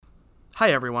Hi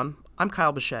everyone, I'm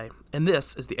Kyle Bechet, and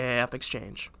this is the AAF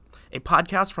Exchange, a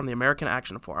podcast from the American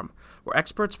Action Forum, where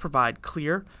experts provide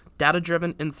clear,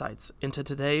 data-driven insights into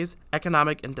today's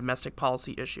economic and domestic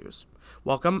policy issues.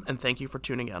 Welcome, and thank you for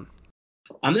tuning in.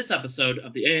 On this episode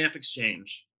of the AAF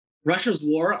Exchange, Russia's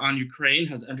war on Ukraine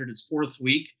has entered its fourth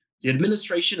week. The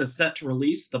administration is set to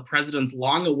release the president's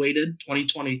long-awaited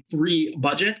 2023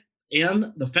 budget,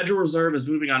 and the Federal Reserve is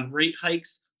moving on rate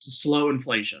hikes to slow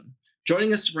inflation.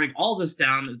 Joining us to break all this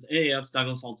down is AAF's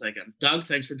Douglas Holtz-Eakin. Doug,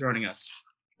 thanks for joining us.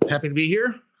 Happy to be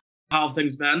here. How have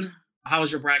things been? How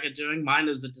is your bracket doing? Mine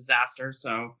is a disaster,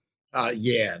 so... I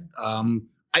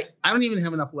don't even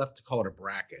have enough left to call it a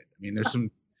bracket. I mean, there's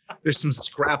some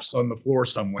scraps on the floor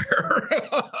somewhere.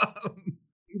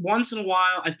 Once in a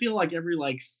while, I feel like every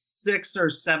 6 or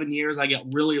 7 years, I get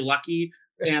really lucky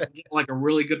and get a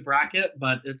really good bracket,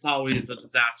 but it's always a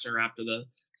disaster after the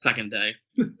second day.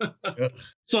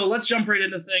 So let's jump right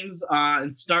into things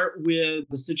and start with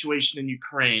the situation in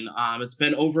Ukraine. It's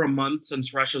been over a month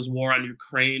since Russia's war on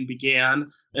Ukraine began,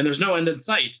 and there's no end in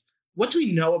sight. What do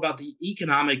we know about the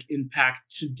economic impact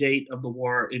to date of the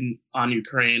war on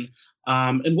Ukraine?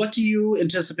 And what do you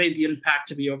anticipate the impact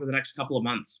to be over the next couple of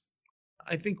months?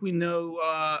 I think we know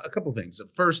a couple of things.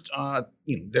 First,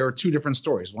 there are two different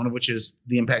stories, one of which is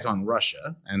the impact on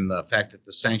Russia and the fact that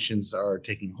the sanctions are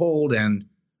taking hold, and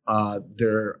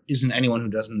there isn't anyone who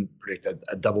doesn't predict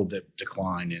a double-digit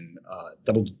decline in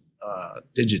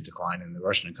the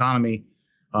Russian economy.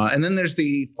 And then there's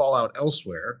the fallout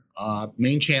elsewhere.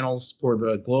 Main channels for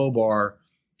the globe are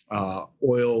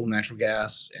oil, natural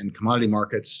gas, and commodity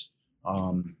markets.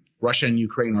 Russia and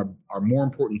Ukraine are more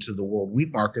important to the world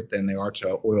wheat market than they are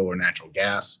to oil or natural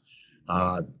gas.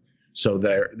 So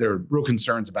there are real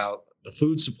concerns about the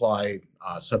food supply,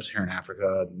 sub-Saharan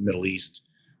Africa, Middle East.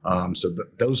 So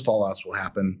those fallouts will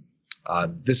happen.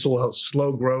 This will help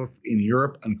slow growth in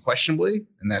Europe unquestionably,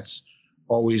 and that's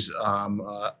always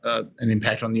an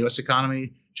impact on the U.S.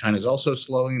 economy. China is also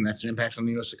slowing, and that's an impact on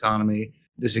the U.S. economy.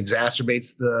 This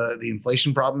exacerbates the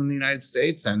inflation problem in the United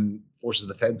States and forces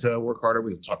the Fed to work harder.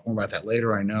 We'll talk more about that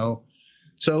later, I know.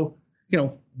 So,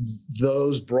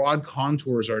 those broad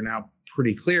contours are now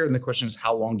pretty clear, and the question is,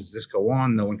 how long does this go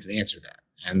on? No one can answer that.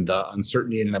 And the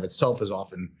uncertainty in and of itself is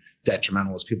often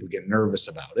detrimental as people get nervous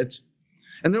about it.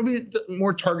 And there'll be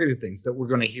more targeted things that we're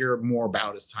going to hear more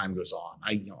about as time goes on.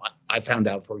 I found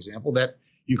out, for example, that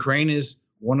Ukraine is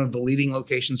one of the leading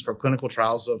locations for clinical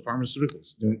trials of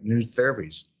pharmaceuticals, new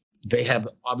therapies. They have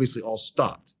obviously all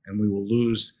stopped, and we will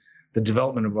lose the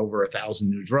development of over 1,000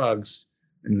 new drugs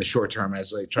in the short term as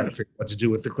they try to figure out what to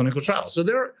do with the clinical trials. So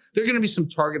there are going to be some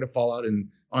targeted fallout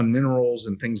on minerals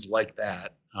and things like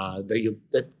that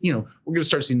that we're going to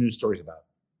start seeing news stories about.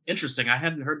 Interesting. I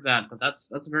hadn't heard that, but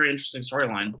that's a very interesting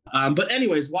storyline. But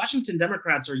anyways, Washington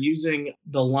Democrats are using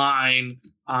the line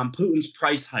Putin's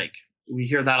price hike. We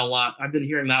hear that a lot. I've been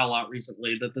hearing that a lot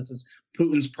recently, that this is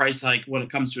Putin's price hike when it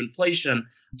comes to inflation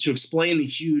to explain the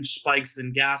huge spikes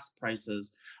in gas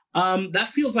prices. That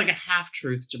feels like a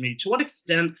half-truth to me. To what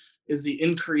extent is the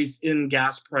increase in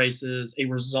gas prices a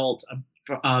result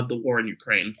of the war in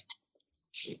Ukraine?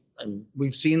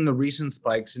 We've seen the recent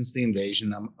spike since the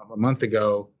invasion a month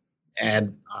ago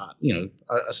add,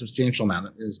 a substantial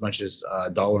amount, as much as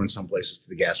 $1 in some places to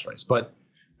the gas price. But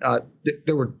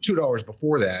there were $2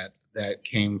 before that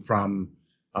came from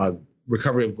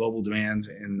recovery of global demands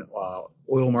in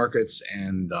oil markets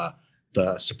and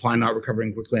the supply not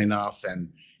recovering quickly enough.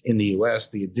 And in the U.S.,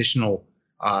 the additional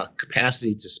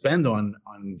capacity to spend on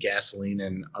gasoline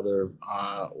and other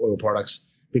oil products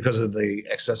because of the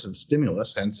excessive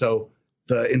stimulus. And so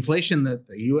the inflation that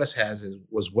the U.S.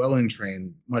 was well in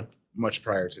train much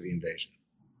prior to the invasion.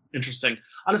 Interesting.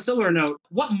 On a similar note,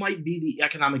 what might be the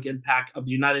economic impact of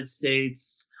the United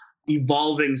States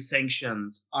evolving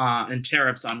sanctions and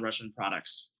tariffs on Russian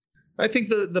products? I think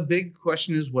the big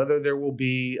question is whether there will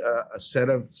be a set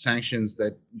of sanctions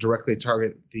that directly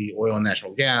target the oil and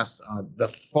natural gas. The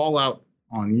fallout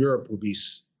on Europe will be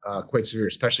quite severe,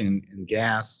 especially in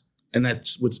gas. And that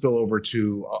would spill over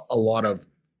to a lot of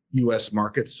U.S.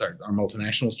 markets, our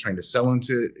multinationals trying to sell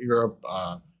into Europe.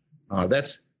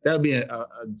 That would be a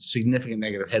significant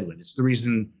negative headwind. It's the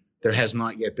reason there has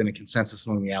not yet been a consensus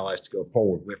among the allies to go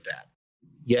forward with that.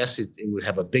 Yes, it would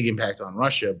have a big impact on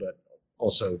Russia, but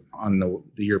also on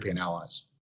the European allies.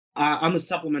 On the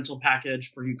supplemental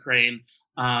package for Ukraine,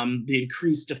 the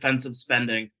increased defensive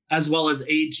spending, as well as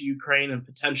aid to Ukraine and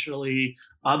potentially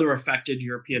other affected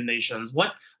European nations.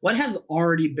 What has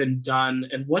already been done,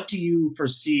 and what do you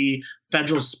foresee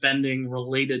federal spending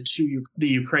related to the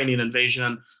Ukrainian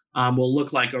invasion will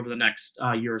look like over the next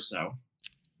year or so?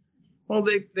 Well,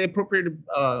 they appropriated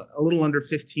a little under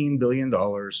 $15 billion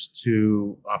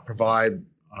to provide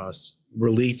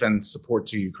relief and support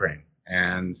to Ukraine.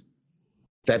 And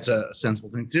that's a sensible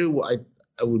thing to do. I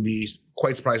would be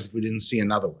quite surprised if we didn't see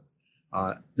another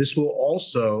one. This will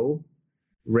also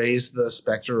raise the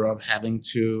specter of having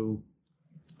to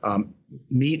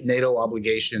meet NATO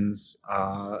obligations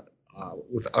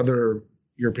with other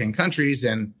European countries.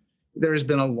 And there has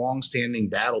been a long-standing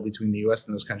battle between the U.S.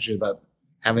 and those countries about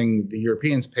having the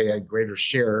Europeans pay a greater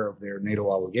share of their NATO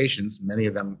obligations. Many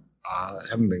of them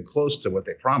haven't been close to what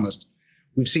they promised.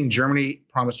 We've seen Germany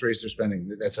promise to raise their spending.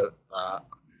 That's a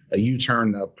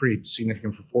U-turn of pretty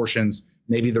significant proportions.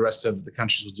 Maybe the rest of the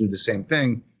countries will do the same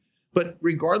thing. But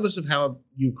regardless of how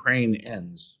Ukraine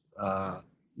ends,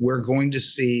 we're going to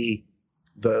see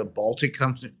the Baltic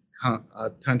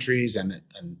countries and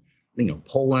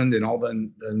Poland and all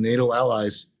the NATO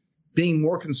allies being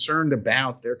more concerned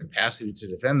about their capacity to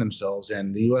defend themselves,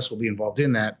 and the U.S. will be involved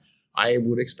in that. I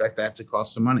would expect that to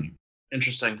cost some money.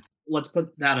 Interesting. Let's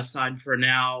put that aside for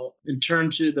now and turn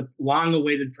to the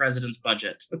long-awaited president's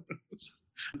budget.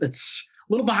 It's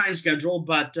a little behind schedule,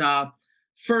 but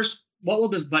first, what will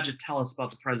this budget tell us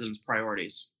about the president's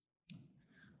priorities?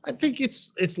 I think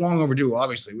it's long overdue.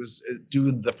 Obviously, it was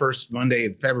due the first Monday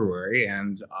in February,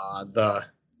 and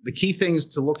the key things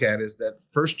to look at is that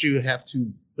first you have to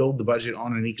build the budget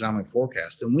on an economic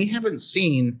forecast, and we haven't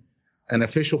seen an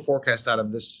official forecast out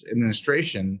of this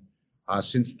administration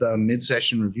since the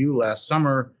mid-session review last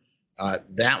summer.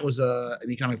 That was an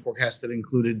economic forecast that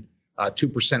included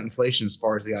 2% inflation as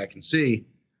far as the eye can see.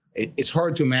 It's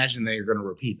hard to imagine they're going to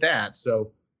repeat that.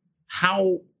 So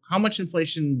how much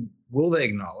inflation will they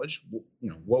acknowledge?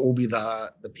 What will be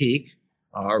the peak?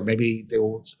 Or maybe they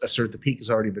will assert the peak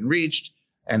has already been reached.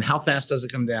 And how fast does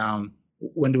it come down?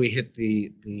 When do we hit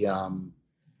the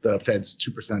Fed's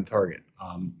 2% target?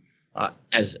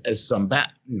 As some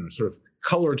sort of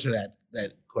color to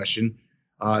that question,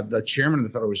 the chairman of the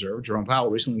Federal Reserve, Jerome Powell,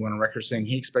 recently went on record saying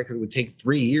he expected it would take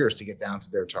 3 years to get down to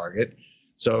their target.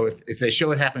 So if they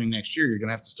show it happening next year, you're going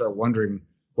to have to start wondering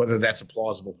whether that's a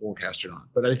plausible forecast or not.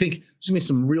 But I think there's going to be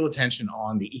some real attention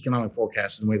on the economic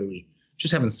forecast in a way that we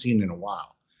just haven't seen in a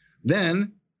while.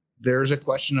 Then there's a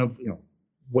question of,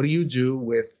 what do you do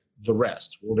with the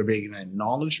rest? Will there be an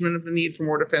acknowledgement of the need for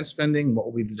more defense spending? What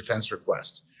will be the defense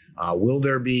request? Will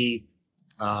there be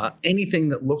anything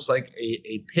that looks like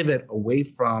a pivot away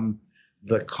from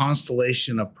the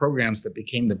constellation of programs that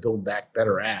became the Build Back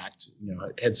Better Act?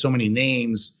 It had so many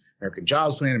names: American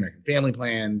Jobs Plan, American Family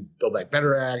Plan, Build Back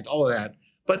Better Act, all of that.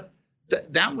 But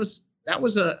that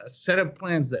was a set of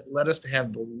plans that led us to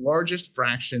have the largest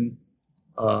fraction,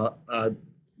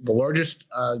 the largest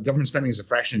government spending as a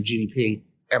fraction of GDP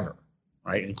ever,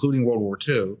 right, including World War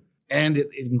II. And it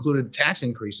included tax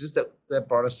increases that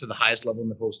brought us to the highest level in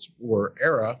the post-war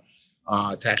era,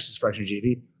 taxes fraction of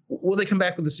GDP. Will they come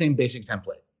back with the same basic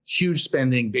template? Huge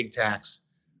spending, big tax,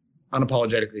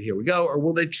 unapologetically, here we go. Or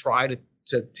will they try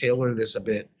to tailor this a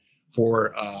bit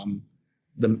for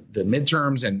the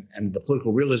midterms and the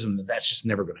political realism that that's just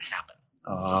never going to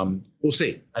happen? We'll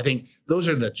see. I think those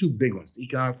are the two big ones: the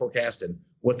economic forecast and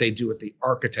what they do with the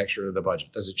architecture of the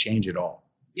budget. Does it change at all?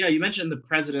 Yeah, you mentioned the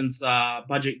president's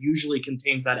budget usually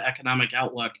contains that economic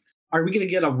outlook. Are we going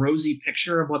to get a rosy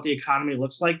picture of what the economy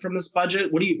looks like from this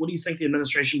budget? What do you think the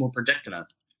administration will predict in it?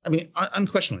 I mean,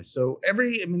 unquestionably. So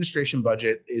every administration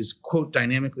budget is, quote,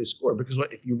 dynamically scored, because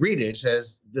if you read it, it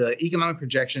says the economic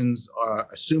projections are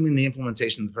assuming the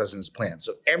implementation of the president's plan.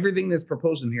 So everything that's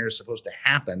proposed in here is supposed to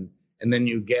happen, and then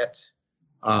you get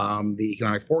the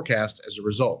economic forecast as a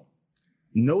result.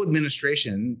 No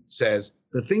administration says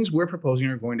the things we're proposing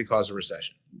are going to cause a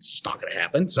recession. It's just not going to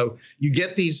happen. So you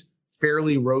get these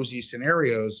fairly rosy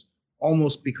scenarios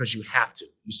almost because you have to.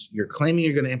 You're claiming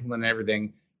you're going to implement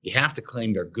everything. You have to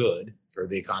claim they're good for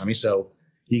the economy. So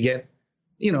you get,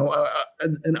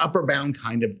 an upper bound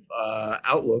kind of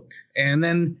outlook, and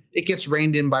then it gets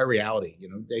reined in by reality.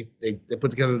 They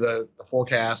put together the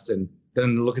forecast and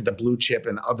then look at the blue chip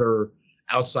and other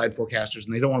outside forecasters,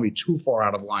 and they don't want to be too far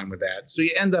out of line with that. So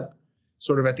you end up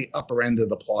sort of at the upper end of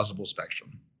the plausible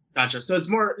spectrum. Gotcha. So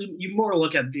you more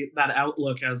look at that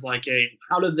outlook as like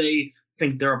how do they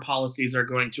think their policies are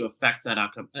going to affect that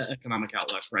economic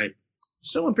outlook, right?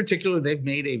 So in particular, they've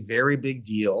made a very big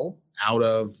deal out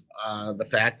of the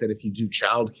fact that if you do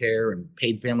childcare and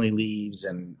paid family leaves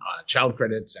and child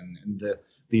credits and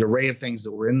the array of things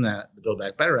that were in the Build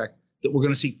Back Better Act, that we're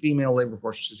going to see female labor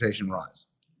force participation rise.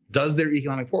 Does their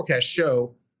economic forecast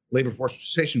show labor force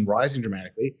participation rising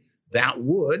dramatically? That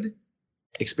would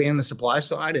expand the supply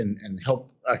side and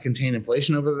help contain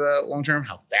inflation over the long term.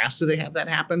 How fast do they have that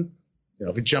happen?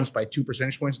 if it jumps by 2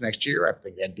 percentage points next year, I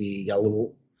think that'd be a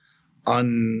little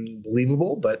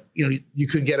unbelievable. But you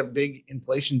could get a big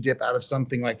inflation dip out of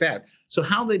something like that. So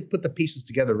how they put the pieces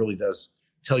together really does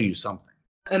tell you something.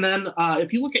 And then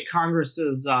if you look at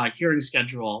Congress's hearing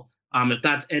schedule, if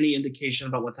that's any indication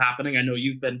about what's happening, I know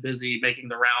you've been busy making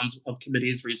the rounds of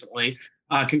committees recently.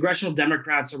 Congressional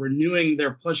Democrats are renewing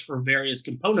their push for various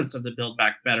components of the Build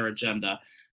Back Better agenda.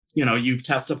 You've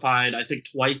testified, I think,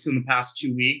 twice in the past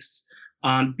 2 weeks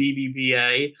on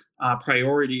BBBA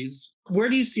priorities. Where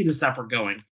do you see this effort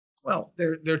going? Well,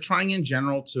 they're trying in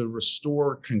general to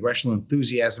restore congressional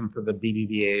enthusiasm for the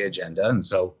BBBA agenda. And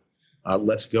so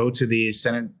let's go to the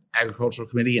Senate Agricultural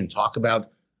Committee and talk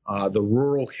about the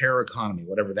rural care economy,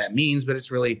 whatever that means. But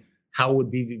it's really, how would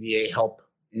BBBA help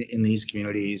in these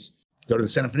communities? Go to the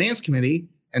Senate Finance Committee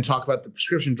and talk about the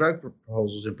prescription drug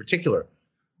proposals in particular.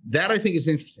 That I think is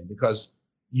interesting, because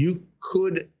you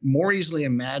could more easily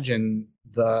imagine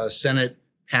the Senate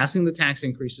passing the tax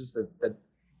increases that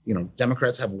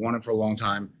Democrats have wanted for a long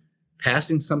time,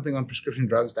 passing something on prescription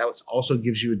drugs that also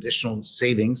gives you additional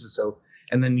savings,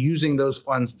 and then using those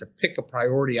funds to pick a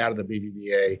priority out of the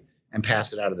BBBA and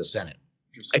pass it out of the Senate.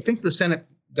 I think the Senate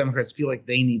Democrats feel like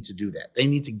they need to do that. They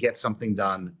need to get something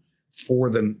done for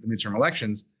the midterm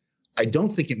elections. I don't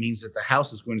think it means that the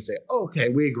House is going to say, oh, okay,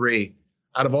 we agree.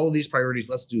 Out of all of these priorities,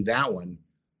 let's do that one.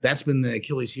 That's been the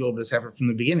Achilles heel of this effort from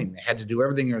the beginning. They had to do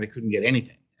everything or they couldn't get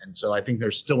anything. And so I think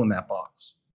they're still in that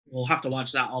box. We'll have to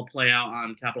watch that all play out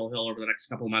on Capitol Hill over the next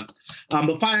couple of months.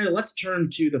 But finally, let's turn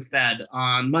to the Fed.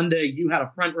 On Monday, you had a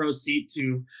front row seat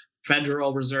to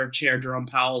Federal Reserve Chair Jerome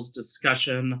Powell's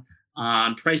discussion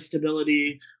on price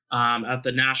stability at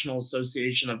the National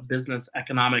Association of Business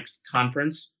Economics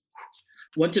Conference.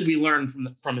 What did we learn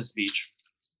from his speech?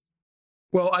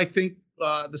 Well, I think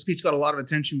the speech got a lot of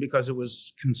attention because it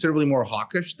was considerably more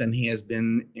hawkish than he has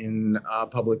been in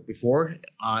public before.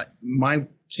 My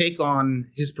take on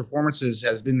his performances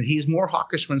has been that he's more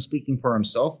hawkish when speaking for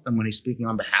himself than when he's speaking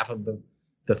on behalf of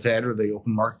the Fed or the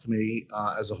Open Market Committee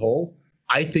as a whole.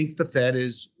 I think the Fed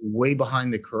is way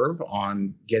behind the curve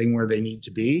on getting where they need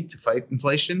to be to fight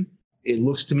inflation. It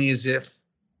looks to me as if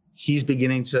he's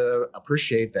beginning to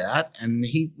appreciate that. And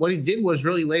what he did was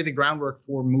really lay the groundwork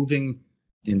for moving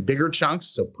in bigger chunks.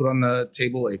 So put on the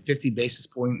table a 50 basis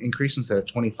point increase instead of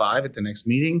 25 at the next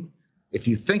meeting. If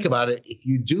you think about it, if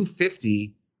you do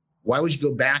 50, why would you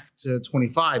go back to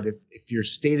 25 if your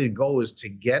stated goal is to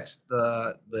get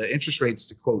the interest rates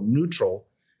to, quote, neutral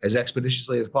as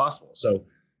expeditiously as possible? So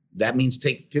that means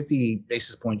take 50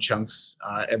 basis point chunks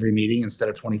every meeting instead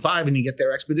of 25, and you get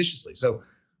there expeditiously. So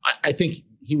I think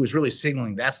he was really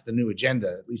signaling that's the new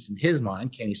agenda, at least in his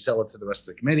mind. Can he sell it to the rest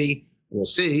of the committee? We'll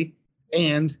see.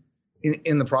 And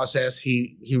in the process,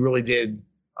 he really did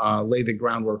lay the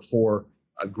groundwork for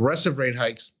aggressive rate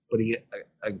hikes, but he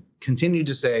continued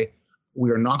to say,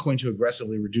 we are not going to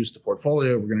aggressively reduce the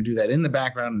portfolio. We're going to do that in the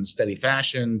background in steady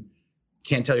fashion.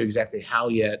 Can't tell you exactly how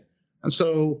yet. And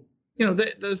so,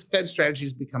 the Fed strategy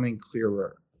is becoming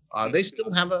clearer. They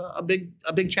still have a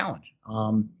big challenge.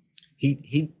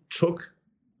 He took,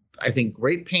 I think,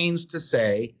 great pains to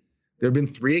say there have been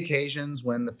 3 occasions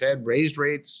when the Fed raised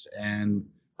rates and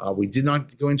we did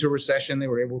not go into a recession. They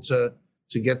were able to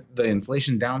get the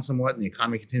inflation down somewhat and the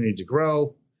economy continued to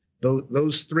grow.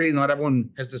 Those 3, not everyone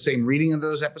has the same reading of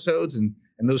those episodes, and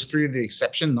those 3 are the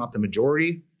exception, not the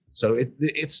majority. So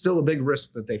it's still a big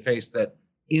risk that they face, that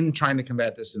in trying to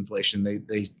combat this inflation,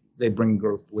 they bring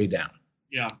growth way down.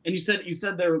 Yeah, and you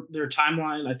said their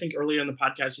timeline. I think earlier in the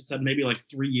podcast you said maybe like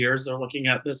 3 years. They're looking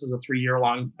at this as a 3-year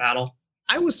long battle.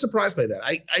 I was surprised by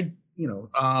that.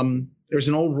 There's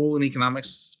an old rule in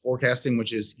economics forecasting,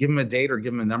 which is give them a date or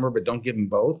give them a number, but don't give them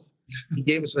both. He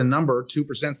gave us a number,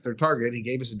 2% is their target. He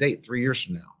gave us a date 3 years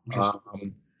from now.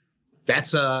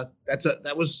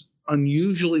 That was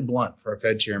unusually blunt for a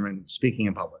Fed chairman speaking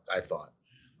in public, I thought.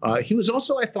 He was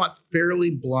also, I thought,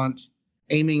 fairly blunt,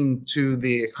 aiming to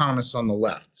the economists on the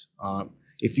left.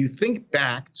 If you think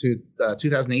back to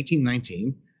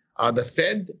 2018-19, the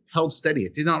Fed held steady.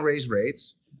 It did not raise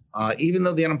rates, even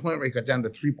though the unemployment rate got down to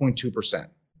 3.2%.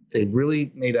 They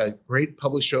really made a great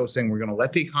public show of saying we're going to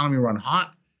let the economy run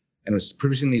hot, and it's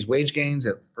producing these wage gains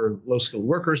for low-skilled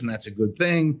workers, and that's a good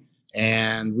thing.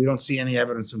 And we don't see any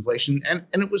evidence of inflation, and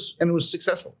it was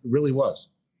successful. It really was.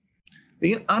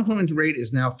 The unemployment rate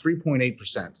is now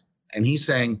 3.8%, and he's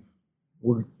saying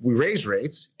we raise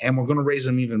rates, and we're going to raise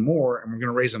them even more, and we're going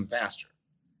to raise them faster.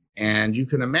 And you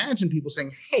can imagine people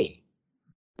saying, "Hey,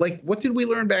 what did we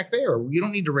learn back there? You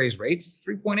don't need to raise rates. It's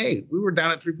 3.8. We were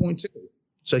down at 3.2."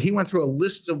 So he went through a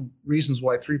list of reasons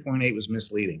why 3.8 was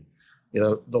misleading.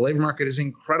 The labor market is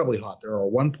incredibly hot. There are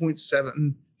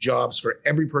 1.7 jobs for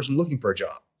every person looking for a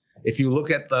job. If you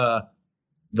look at the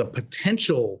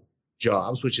potential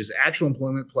jobs, which is actual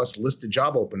employment plus listed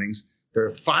job openings, there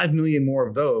are 5 million more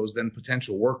of those than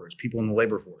potential workers, people in the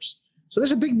labor force. So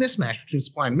there's a big mismatch between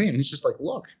supply and demand. It's just like,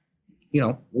 look,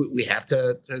 we have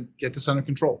to get this under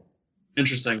control.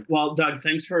 Interesting. Well, Doug,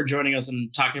 thanks for joining us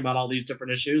and talking about all these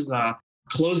different issues.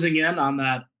 Closing in on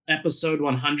that episode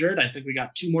 100, I think we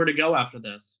got 2 more to go after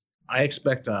this. I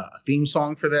expect a theme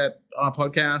song for that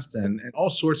podcast and all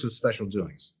sorts of special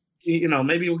doings.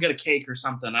 Maybe we'll get a cake or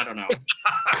something. I don't know.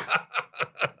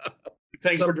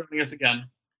 Thanks for joining us again.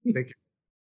 Thank you.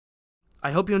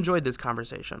 I hope you enjoyed this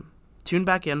conversation. Tune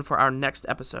back in for our next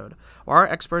episode, where our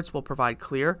experts will provide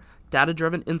clear,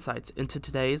 data-driven insights into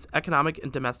today's economic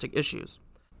and domestic issues.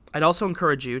 I'd also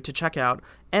encourage you to check out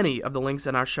any of the links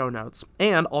in our show notes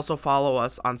and also follow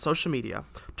us on social media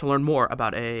to learn more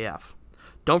about AAF.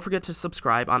 Don't forget to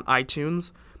subscribe on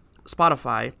iTunes,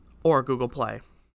 Spotify, or Google Play.